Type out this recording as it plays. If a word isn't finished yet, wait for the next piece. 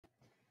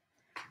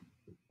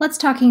Let's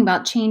talking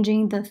about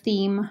changing the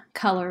theme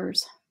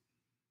colors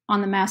on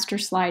the master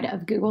slide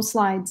of Google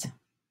Slides.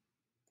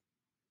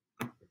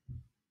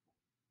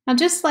 Now,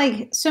 just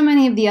like so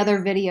many of the other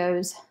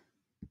videos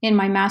in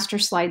my master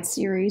slide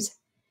series,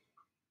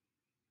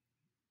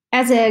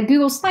 as a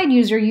Google Slide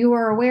user, you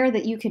are aware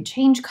that you can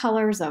change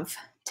colors of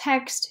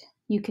text,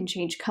 you can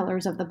change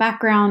colors of the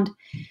background,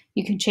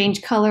 you can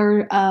change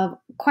color of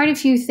quite a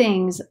few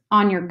things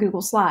on your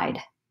Google Slide.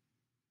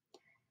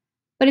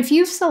 But if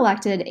you've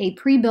selected a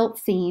pre-built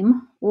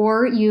theme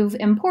or you've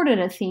imported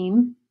a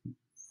theme,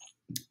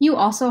 you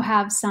also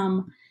have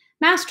some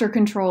master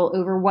control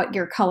over what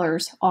your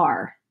colors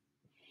are.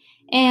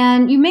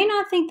 And you may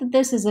not think that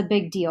this is a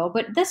big deal,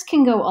 but this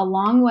can go a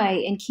long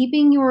way in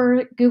keeping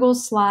your Google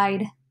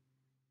Slide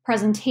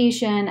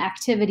presentation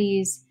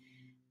activities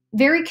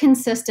very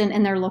consistent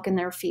in their look and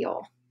their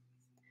feel.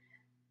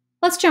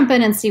 Let's jump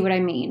in and see what I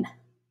mean.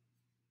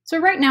 So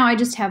right now I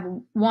just have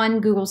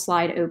one Google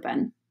Slide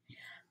open.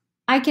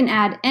 I can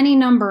add any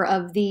number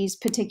of these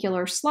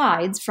particular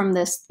slides from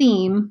this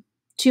theme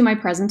to my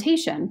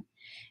presentation,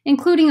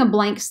 including a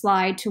blank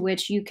slide to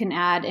which you can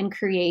add and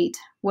create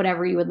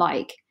whatever you would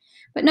like.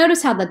 But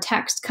notice how the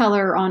text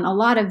color on a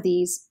lot of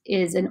these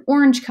is an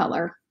orange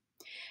color.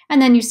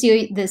 And then you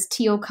see this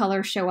teal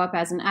color show up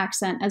as an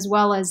accent, as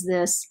well as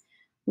this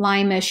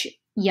limeish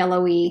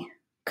yellowy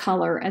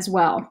color as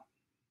well.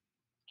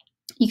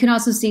 You can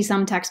also see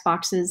some text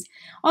boxes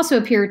also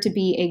appear to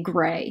be a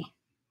gray.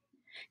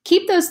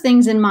 Keep those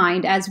things in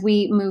mind as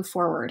we move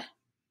forward.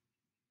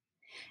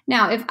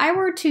 Now, if I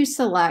were to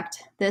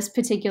select this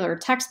particular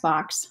text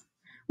box,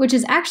 which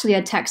is actually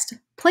a text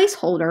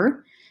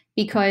placeholder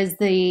because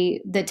the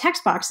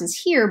text box is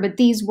here, but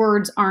these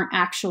words aren't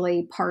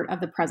actually part of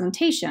the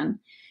presentation.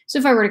 So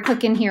if I were to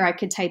click in here, I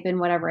could type in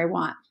whatever I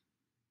want.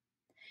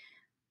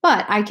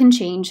 But I can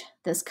change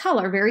this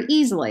color very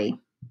easily.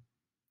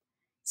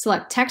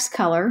 Select text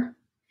color,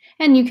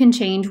 and you can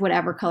change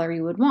whatever color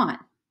you would want.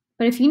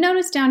 But if you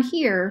notice down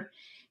here,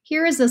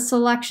 here is a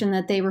selection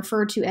that they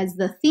refer to as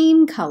the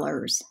theme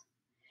colors.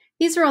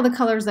 These are all the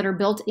colors that are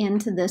built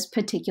into this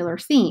particular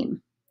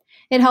theme.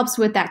 It helps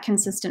with that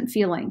consistent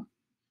feeling.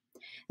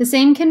 The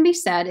same can be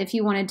said if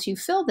you wanted to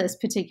fill this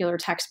particular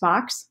text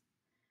box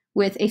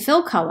with a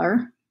fill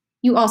color.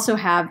 You also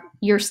have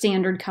your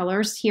standard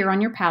colors here on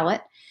your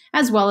palette,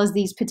 as well as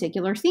these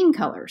particular theme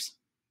colors.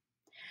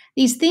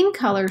 These theme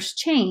colors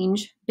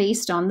change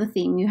based on the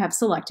theme you have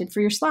selected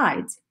for your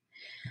slides.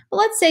 But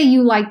let's say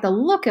you like the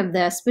look of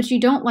this, but you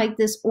don't like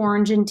this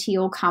orange and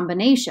teal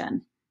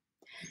combination.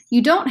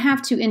 You don't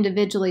have to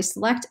individually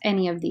select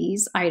any of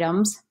these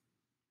items.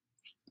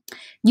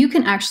 You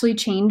can actually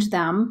change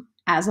them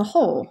as a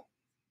whole.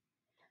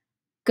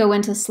 Go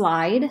into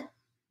Slide,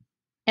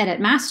 Edit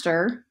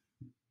Master,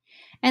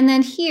 and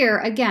then here,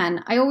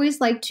 again, I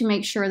always like to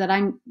make sure that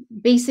I'm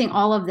basing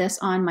all of this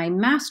on my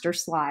master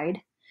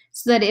slide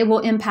so that it will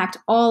impact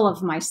all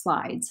of my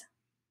slides.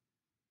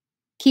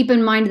 Keep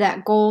in mind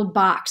that gold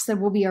box that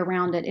will be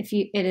around it if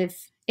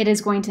it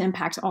is going to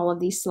impact all of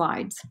these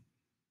slides.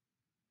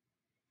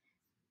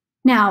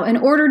 Now, in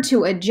order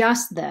to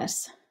adjust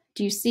this,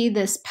 do you see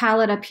this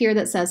palette up here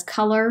that says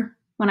color?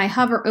 When I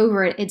hover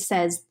over it, it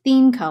says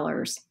theme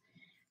colors.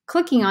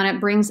 Clicking on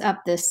it brings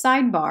up this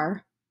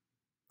sidebar,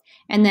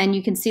 and then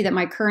you can see that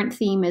my current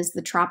theme is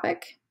the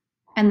tropic,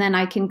 and then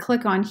I can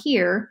click on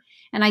here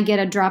and I get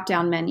a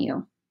drop-down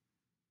menu.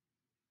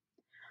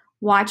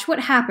 Watch what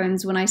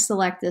happens when I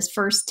select this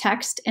first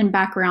text and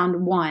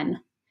background 1.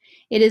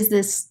 It is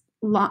this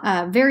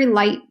very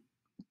light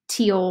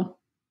teal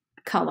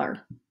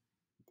color.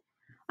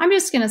 I'm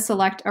just going to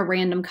select a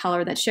random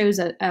color that shows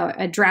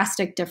a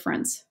drastic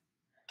difference.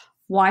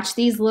 Watch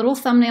these little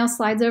thumbnail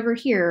slides over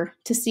here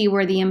to see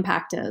where the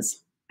impact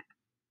is.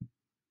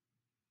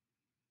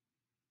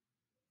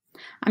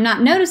 I'm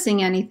not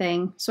noticing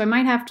anything, so I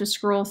might have to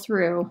scroll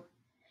through.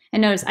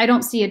 And notice I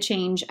don't see a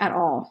change at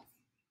all.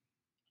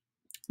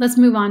 Let's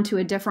move on to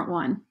a different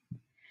one.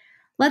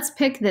 Let's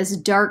pick this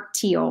dark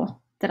teal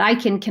that I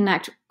can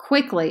connect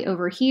quickly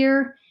over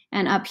here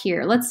and up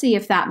here. Let's see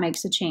if that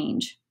makes a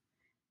change.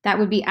 That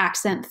would be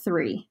accent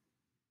 3.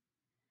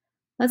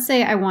 Let's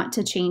say I want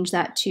to change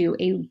that to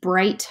a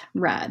bright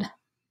red.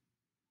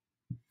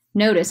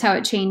 Notice how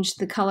it changed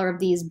the color of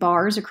these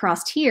bars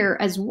across here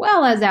as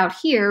well as out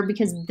here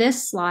because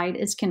this slide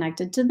is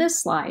connected to this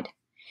slide.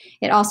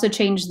 It also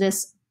changed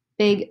this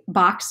big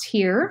box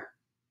here.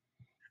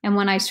 And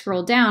when I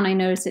scroll down, I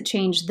notice it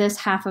changed this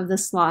half of the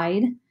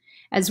slide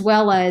as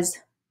well as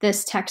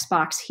this text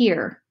box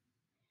here.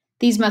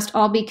 These must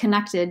all be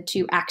connected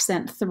to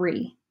accent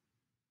 3.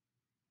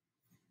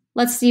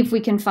 Let's see if we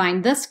can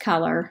find this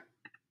color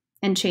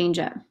and change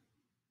it.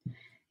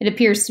 It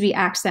appears to be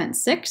accent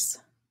 6.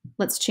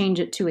 Let's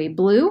change it to a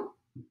blue.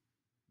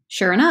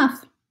 Sure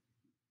enough.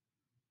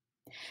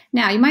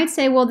 Now you might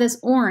say, well, this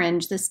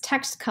orange, this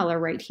text color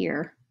right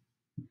here.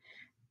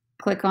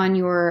 Click on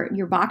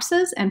your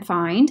boxes and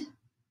find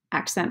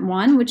accent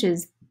 1, which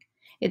is,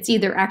 it's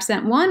either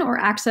accent 1 or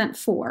accent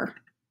 4.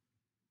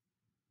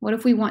 What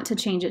if we want to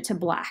change it to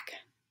black?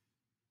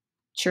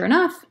 Sure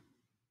enough,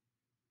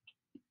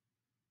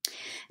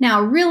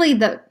 Now, really,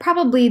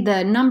 probably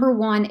the number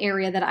one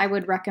area that I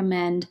would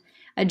recommend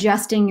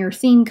adjusting your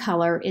theme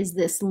color is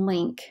this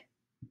link.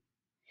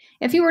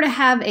 If you were to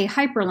have a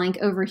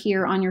hyperlink over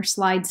here on your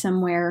slide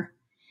somewhere,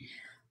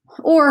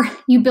 or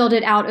you build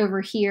it out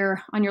over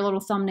here on your little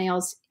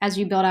thumbnails as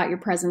you build out your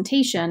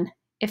presentation,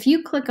 if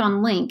you click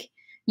on link,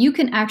 you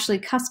can actually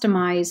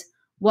customize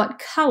what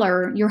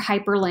color your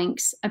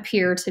hyperlinks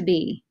appear to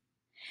be.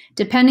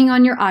 Depending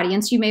on your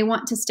audience, you may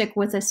want to stick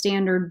with a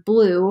standard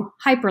blue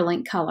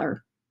hyperlink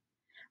color,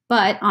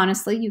 but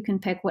honestly, you can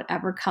pick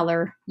whatever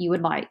color you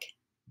would like.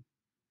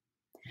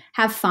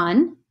 Have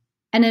fun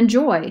and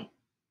enjoy.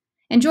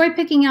 Enjoy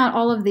picking out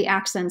all of the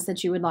accents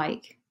that you would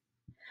like.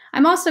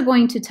 I'm also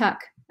going to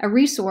tuck a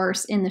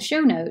resource in the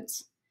show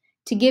notes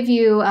to give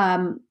you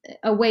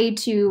a way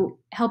to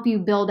help you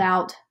build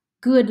out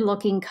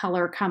good-looking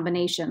color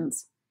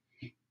combinations.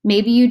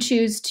 Maybe you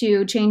choose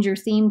to change your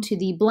theme to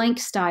the blank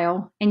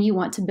style and you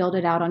want to build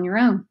it out on your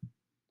own.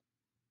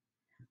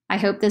 I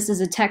hope this is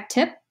a tech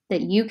tip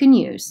that you can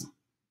use.